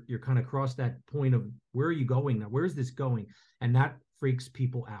 You're kind of cross that point of, where are you going now? Where's this going? And that freaks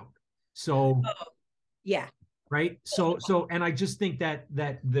people out. So yeah. Right. So, and I just think that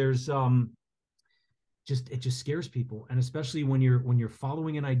there's it just scares people. And especially when you're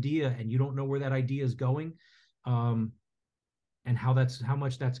following an idea and you don't know where that idea is going, and how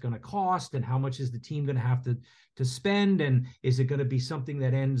much that's going to cost, and how much is the team going to have to spend, and is it going to be something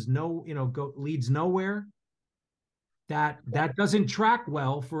that leads nowhere? That doesn't track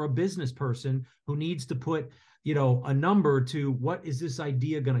well for a business person who needs to put, a number to, what is this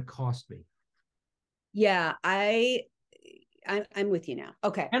idea going to cost me? Yeah, I'm with you now.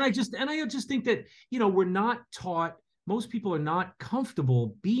 Okay. And I just think that, we're not taught, most people are not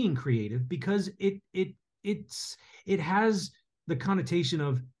comfortable being creative, because it has the connotation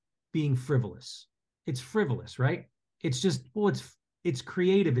of being frivolous. It's frivolous, right? It's just, well, it's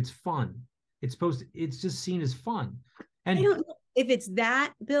creative, it's fun. It's just seen as fun. And I don't know if it's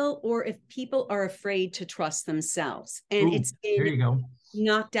that, Bill, or if people are afraid to trust themselves. And there you go.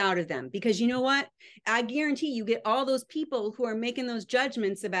 Knocked out of them, because you know what? I guarantee you get all those people who are making those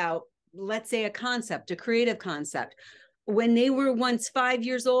judgments about, let's say, a creative concept. When they were once 5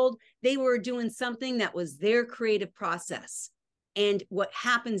 years old, they were doing something that was their creative process. And what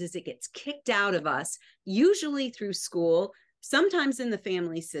happens is it gets kicked out of us, usually through school, sometimes in the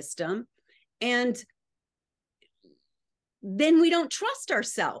family system. And then we don't trust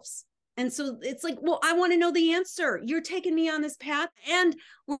ourselves. And so it's like, well, I want to know the answer. You're taking me on this path, and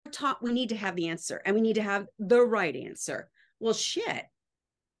we're taught we need to have the answer, and we need to have the right answer. Well, shit.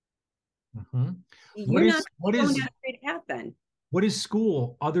 You're not going down a straight path then. What is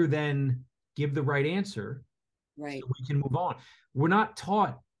school other than give the right answer? Right. So we can move on. We're not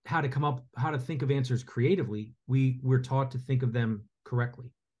taught how to think of answers creatively. We're taught to think of them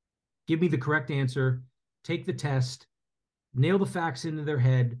correctly. Give me the correct answer, take the test, nail the facts into their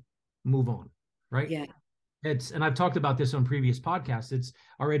head, move on, right? Yeah. And I've talked about this on previous podcasts.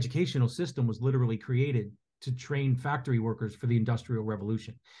 Our educational system was literally created to train factory workers for the Industrial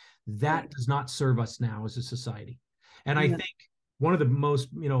Revolution. That does not serve us now as a society. And I think one of the most,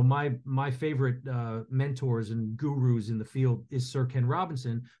 my favorite mentors and gurus in the field is Sir Ken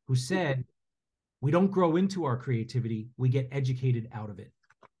Robinson, who said, we don't grow into our creativity, we get educated out of it.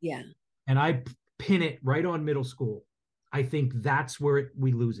 Yeah. And I pin it right on middle school. I think that's where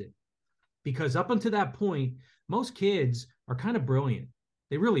we lose it. Because up until that point, most kids are kind of brilliant.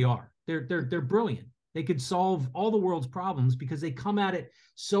 They really are. They're brilliant. They could solve all the world's problems because they come at it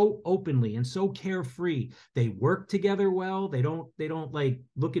so openly and so carefree. They work together well. They don't like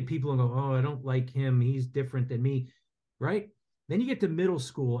look at people and go, oh, I don't like him, he's different than me, right? Then you get to middle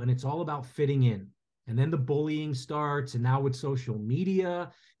school and it's all about fitting in. And then the bullying starts, and now with social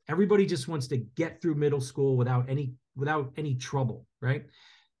media, everybody just wants to get through middle school without any trouble, right?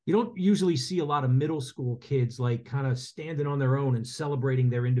 You don't usually see a lot of middle school kids like kind of standing on their own and celebrating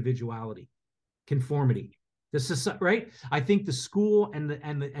their individuality, conformity. Right? I think the school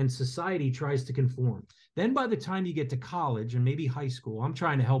and society tries to conform. Then by the time you get to college and maybe high school, I'm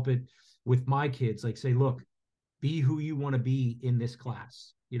trying to help it with my kids, like say, look, be who you want to be in this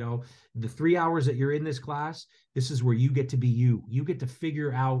class. The 3 hours that you're in this class, this is where you get to be you. You get to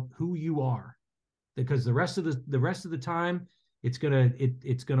figure out who you are, because the rest of the time, it's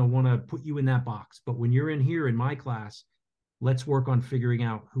gonna want to put you in that box. But when you're in here in my class, let's work on figuring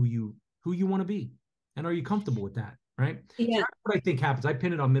out who you want to be. And are you comfortable with that? Right. So Yeah. that's what I think happens. I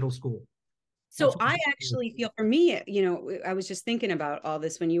pin it on middle school. That's So what I actually feel for me, I was just thinking about all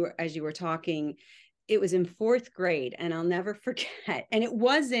this as you were talking. It was in fourth grade, and I'll never forget. And it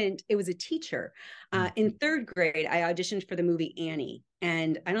was a teacher. In third grade, I auditioned for the movie Annie.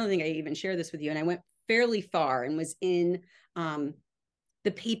 And I don't think I even shared this with you. And I went fairly far and was in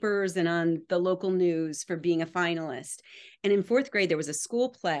the papers and on the local news for being a finalist. And in fourth grade, there was a school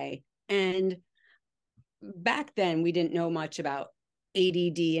play. And back then, we didn't know much about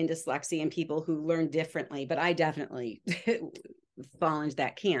ADD and dyslexia and people who learn differently, but I definitely fall into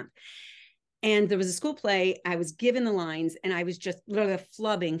that camp. And there was a school play. I was given the lines and I was just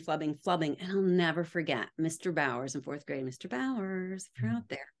flubbing. And I'll never forget Mr. Bowers in fourth grade. Mr. Bowers, if you're out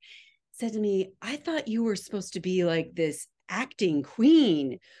there, said to me, I thought you were supposed to be like this acting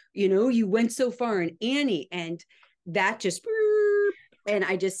queen. You went so far in Annie. And that just, and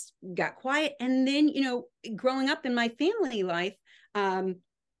I just got quiet. And then, growing up in my family life,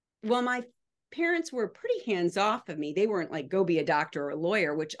 well, my parents were pretty hands off of me. They weren't like, go be a doctor or a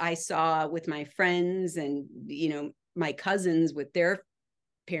lawyer, which I saw with my friends and, my cousins with their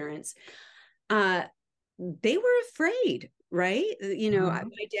parents. They were afraid, right? My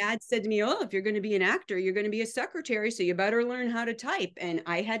dad said to me, oh, if you're going to be an actor, you're going to be a secretary. So you better learn how to type. And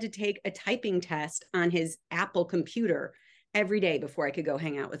I had to take a typing test on his Apple computer every day before I could go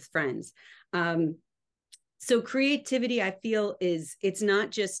hang out with friends. So creativity, I feel, it's not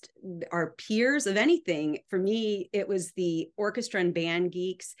just our peers of anything. For me, it was the orchestra and band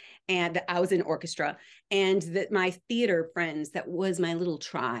geeks, and I was in orchestra, and that my theater friends, that was my little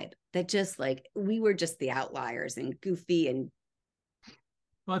tribe, that just like, we were just the outliers and goofy and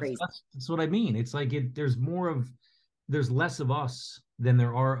crazy. That's what I mean. It's like there's less of us than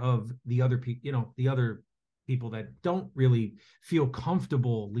there are of the other people, the other people that don't really feel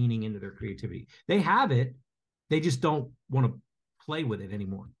comfortable leaning into their creativity. They have it. They just don't want to play with it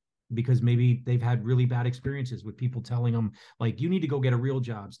anymore because maybe they've had really bad experiences with people telling them, like, you need to go get a real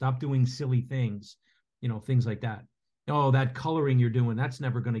job. Stop doing silly things, things like that. Oh, that coloring you're doing, that's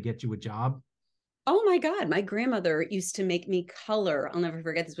never going to get you a job. Oh my God. My grandmother used to make me color. I'll never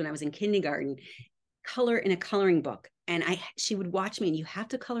forget this when I was in kindergarten, color in a coloring book. And she would watch me and you have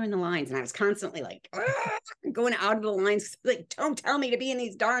to color in the lines. And I was constantly like, going out of the lines, like, don't tell me to be in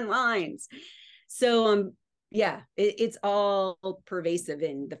these darn lines. So, yeah, it's all pervasive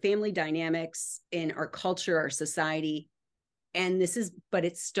in the family dynamics, in our culture, our society. And but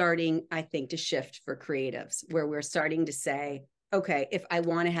it's starting, I think, to shift for creatives, where we're starting to say, okay, if I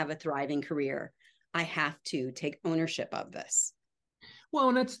want to have a thriving career, I have to take ownership of this. Well,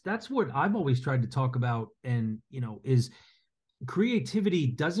 and that's what I've always tried to talk about, and is creativity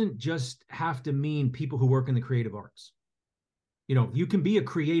doesn't just have to mean people who work in the creative arts. You can be a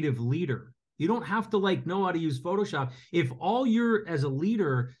creative leader. You don't have to know how to use Photoshop. If all you're as a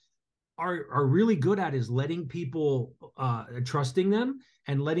leader are really good at is letting people, trusting them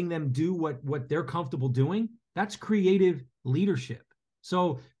and letting them do what they're comfortable doing, that's creative leadership.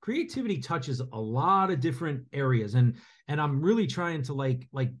 So creativity touches a lot of different areas, and I'm really trying to like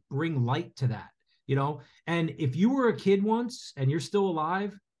bring light to that, And if you were a kid once and you're still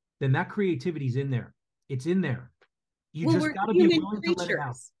alive, then that creativity's in there. It's in there. You just got to be willing to let it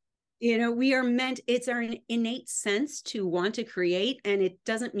out. We are meant, it's our innate sense to want to create. And it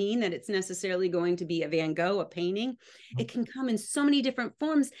doesn't mean that it's necessarily going to be a Van Gogh, a painting. It can come in so many different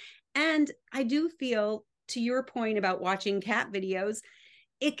forms. And I do feel, to your point about watching cat videos,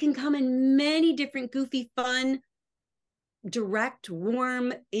 it can come in many different goofy, fun, direct,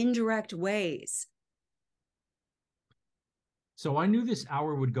 warm, indirect ways. So I knew this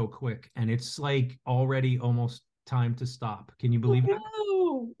hour would go quick, and it's like already almost time to stop. Can you believe that?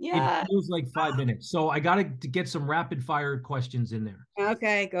 Yeah. It feels like 5 minutes. So I got to get some rapid fire questions in there.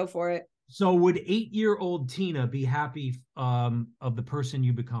 Okay, go for it. So would 8-year-old Tina be happy of the person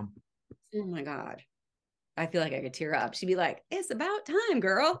you become? Oh my God. I feel like I could tear up. She'd be like, it's about time,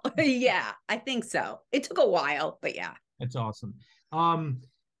 girl. Yeah, I think so. It took a while, but yeah. That's awesome.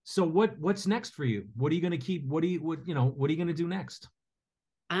 So what's next for you? What are you going to keep? What are you going to do next?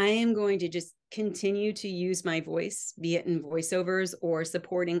 I am going to just continue to use my voice, be it in voiceovers or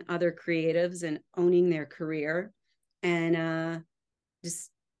supporting other creatives and owning their career, and just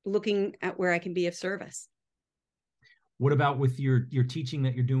looking at where I can be of service. What about with your teaching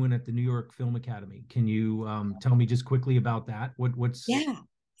that you're doing at the New York Film Academy? Can you tell me just quickly about that? What's Yeah.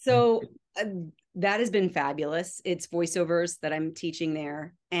 So that has been fabulous. It's voiceovers that I'm teaching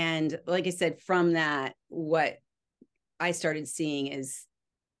there. And like I said, from that, what I started seeing is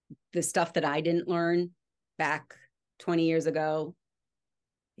the stuff that I didn't learn back 20 years ago.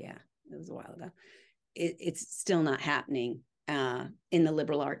 Yeah, it was a while ago. it's still not happening in the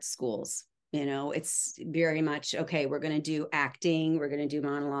liberal arts schools. It's very much, okay, we're going to do acting, we're going to do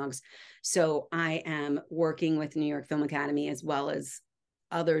monologues. So I am working with New York Film Academy as well as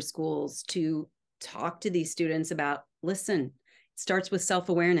other schools to talk to these students about, listen, it starts with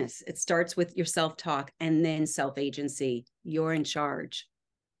self-awareness. It starts with your self-talk and then self-agency. You're in charge.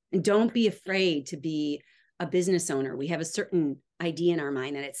 And don't be afraid to be a business owner. We have a certain idea in our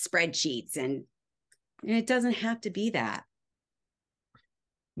mind that it's spreadsheets, and it doesn't have to be that.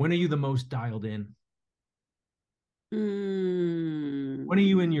 When are you the most dialed in? When are Mm.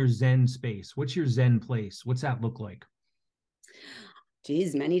 you in your Zen space? What's your Zen place? What's that look like?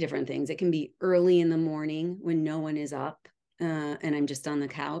 Geez, many different things. It can be early in the morning when no one is up, and I'm just on the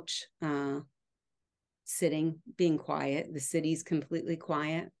couch, sitting, being quiet. The city's completely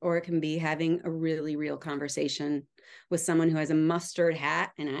quiet. Or it can be having a really real conversation with someone who has a mustard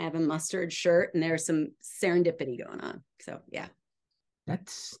hat and I have a mustard shirt, and there's some serendipity going on. So, yeah.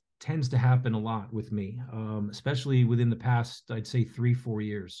 That tends to happen a lot with me, especially within the past, I'd say 3-4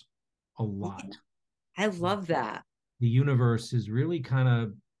 years. A lot. I love that. The universe is really kind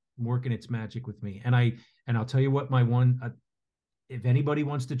of working its magic with me, and I'll tell you what, my one, if anybody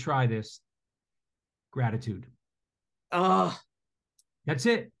wants to try this, gratitude. Oh, That's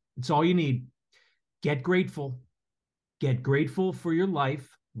it. It's all you need. Get grateful. Get grateful for your life,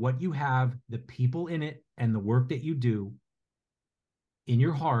 what you have, the people in it, and the work that you do in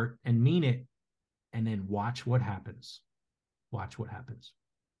your heart, and mean it, and then watch what happens. Watch what happens.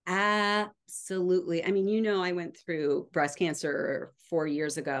 absolutely. I mean, I went through breast cancer 4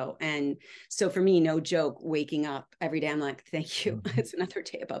 years ago. And so for me, no joke, waking up every day, I'm like, thank you. Mm-hmm. It's another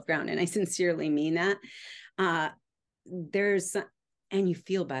day above ground. And I sincerely mean that. There's, and you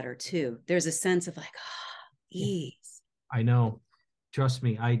feel better too. There's a sense of like, ease. I know. Trust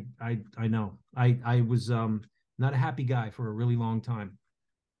me. I know. I was not a happy guy for a really long time.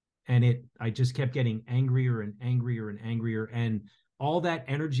 And I just kept getting angrier and angrier and angrier. And all that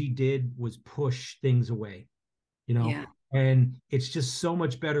energy did was push things away, Yeah. and it's just so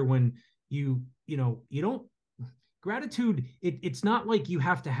much better when you don't, gratitude. It's not like you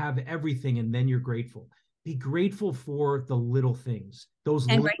have to have everything and then you're grateful. Be grateful for the little things, those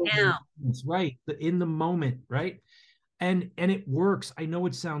And little right now, moments, right? In the moment, right? And it works. I know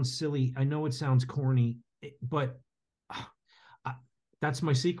it sounds silly. I know it sounds corny, but that's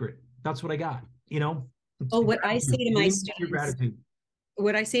my secret. That's what I got. oh, what I say to my Your students, gratitude.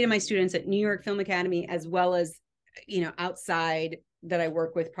 what I say to my students at New York Film Academy, as well as, outside that I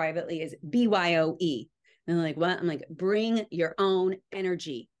work with privately, is BYOE. And they're like, what? I'm like, bring your own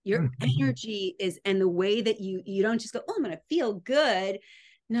energy. Your energy is, and the way that you don't just go, oh, I'm going to feel good.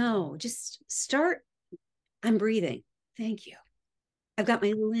 No, just start. I'm breathing. Thank you. I've got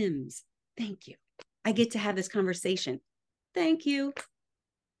my limbs. Thank you. I get to have this conversation. Thank you.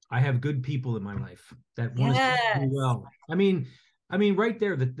 I have good people in my life that want to Yes. do well. I mean, right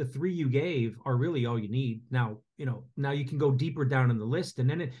there, the three you gave are really all you need. Now, now you can go deeper down in the list, and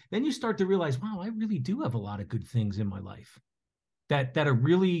then you start to realize, wow, I really do have a lot of good things in my life that are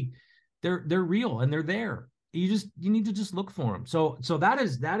really, they're real and they're there. You need to just look for them. So that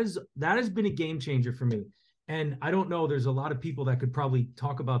has been a game changer for me. And I don't know, there's a lot of people that could probably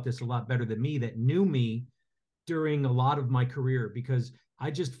talk about this a lot better than me, that knew me during a lot of my career, because I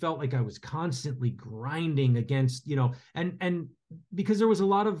just felt like I was constantly grinding against, and because there was a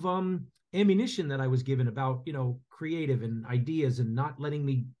lot of ammunition that I was given about, creative and ideas, and not letting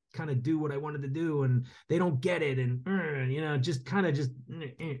me kind of do what I wanted to do, and they don't get it, and just kind of just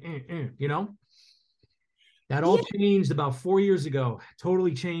that all changed about 4 years ago.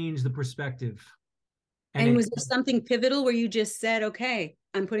 Totally changed the perspective. And was there something pivotal where you just said, okay,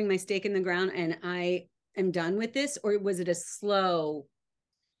 I'm putting my stake in the ground and I am done with this? Or was it a slow?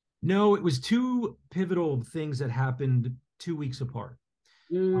 No, it was two pivotal things that happened 2 weeks apart.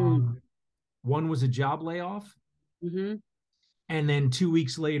 One was a job layoff. Mm-hmm. And then 2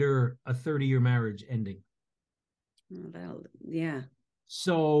 weeks later, a 30-year marriage ending. Oh, yeah.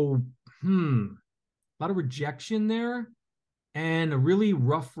 So, a lot of rejection there, and a really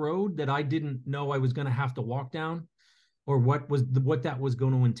rough road that I didn't know I was going to have to walk down, or what that was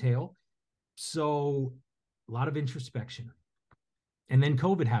going to entail. So, a lot of introspection. And then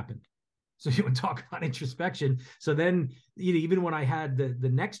COVID happened. So you would talk about introspection. So then, even when I had the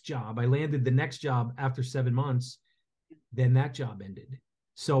next job, I landed the next job after 7 months, then that job ended.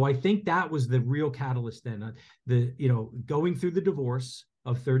 So I think that was the real catalyst then. Going through the divorce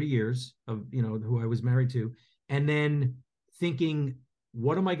of 30 years of, who I was married to, and then thinking,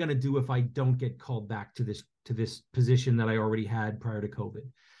 what am I going to do if I don't get called back to this position that I already had prior to COVID?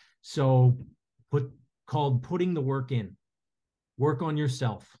 So called Putting the Work In. Work on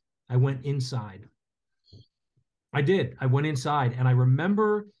yourself. I went inside. I did. I went inside, and I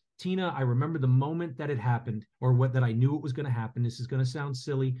remember, Tina, I remember the moment that it happened, or that I knew it was going to happen. This is going to sound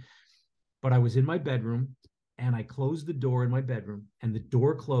silly, but I was in my bedroom, and I closed the door in my bedroom, and the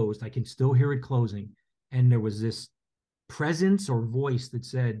door closed. I can still hear it closing. And there was this presence or voice that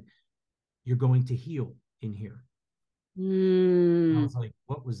said, "You're going to heal in here." I was like,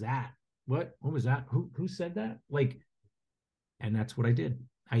 what was that? What was that? Who said that? Like, and that's what I did.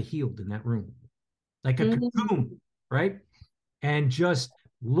 I healed in that room, like a cocoon, right? And just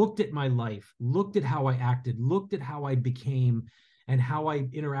looked at my life, looked at how I acted, looked at how I became and how I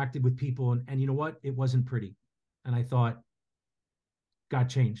interacted with people. And you know what? It wasn't pretty. And I thought, got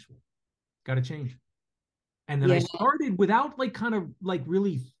to change. And then I started, without like kind of like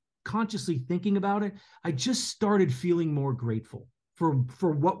really consciously thinking about it, I just started feeling more grateful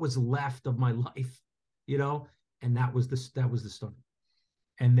for what was left of my life, you know? And that was the start.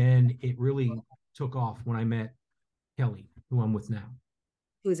 And then it really took off when I met Kelly, who I'm with now.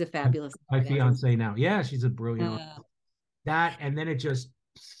 Who's a fabulous my fiance now. Yeah, she's a brilliant artist. That, and then it just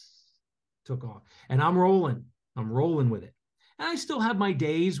took off. And I'm rolling with it. And I still have my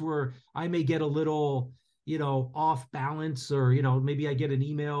days where I may get a little, you know, off balance, or, you know, maybe I get an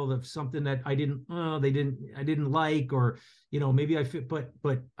email of something that I didn't like, or, you know, maybe I fit, but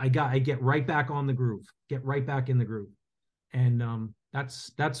I get right back on the groove, get right back in the groove. And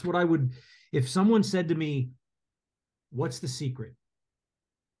that's what I would, if someone said to me, what's the secret?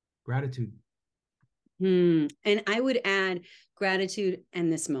 Gratitude. And I would add gratitude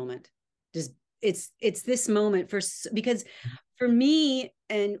and this moment. Just it's this moment because for me,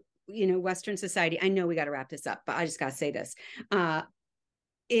 and you know, Western society, I know we got to wrap this up, but I just got to say this.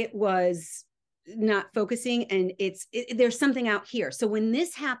 It was not focusing, and there's something out here. So when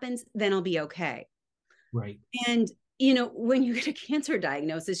this happens, then I'll be okay. Right. And you know, when you get a cancer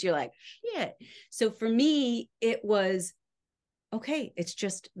diagnosis, you're like, shit. So for me, it was, okay, it's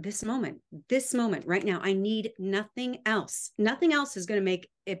just this moment right now. I need nothing else. Nothing else is going to make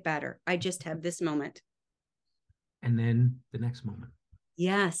it better. I just have this moment. And then the next moment.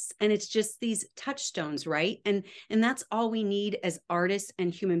 Yes. And it's just these touchstones, right? And that's all we need as artists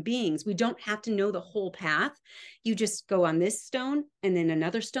and human beings. We don't have to know the whole path. You just go on this stone, and then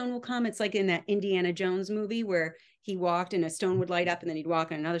another stone will come. It's like in that Indiana Jones movie where he walked and a stone would light up, and then he'd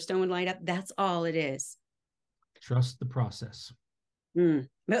walk and another stone would light up. That's all it is. Trust the process. But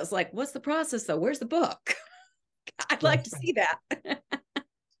it's like, what's the process though? Where's the book? I'd like to see that.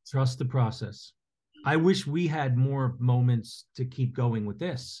 Trust the process. I wish we had more moments to keep going with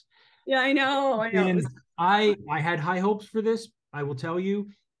this. Yeah, I know. And I had high hopes for this. I will tell you,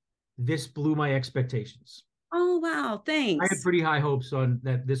 this blew my expectations. Oh, wow. Thanks. I had pretty high hopes on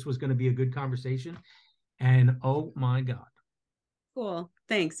that this was going to be a good conversation. And oh my God. Cool.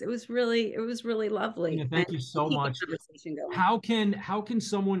 Thanks. It was really lovely. Yeah, thank you so much. How can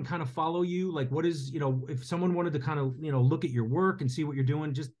someone kind of follow you? Like, what is, you know, if someone wanted to kind of, you know, look at your work and see what you're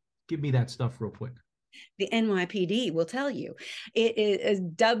doing, just give me that stuff real quick. The NYPD will tell you. It is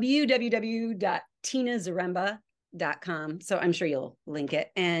www.tinazaremba.com. So I'm sure you'll link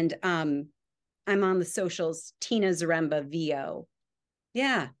it. And I'm on the socials, Tina Zaremba VO.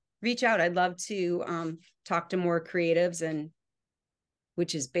 Yeah, reach out. I'd love to talk to more creatives, and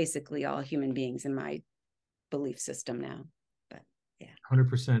which is basically all human beings in my belief system now. But yeah.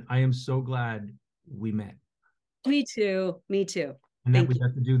 100%. I am so glad we met. Me too. And that we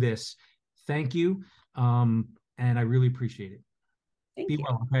got to do this. Thank you. And I really appreciate it. Thank you. Be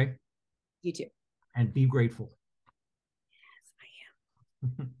well, okay? You too. And be grateful. Yes, I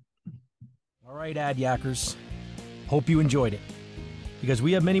am. All right, Ad Yackers. Hope you enjoyed it, because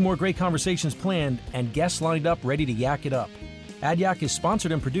we have many more great conversations planned and guests lined up ready to yak it up. Ad Yack is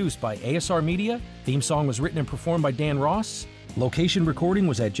sponsored and produced by ASR Media. Theme song was written and performed by Dan Ross. Location recording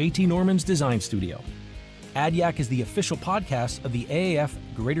was at JT Norman's Design Studio. Ad Yack is the official podcast of the AAF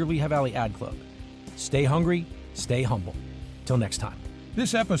Greater Lehigh Valley Ad Club. Stay hungry, stay humble. Till next time.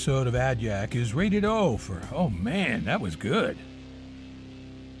 This episode of Ad Yack is rated O for, oh man, that was good.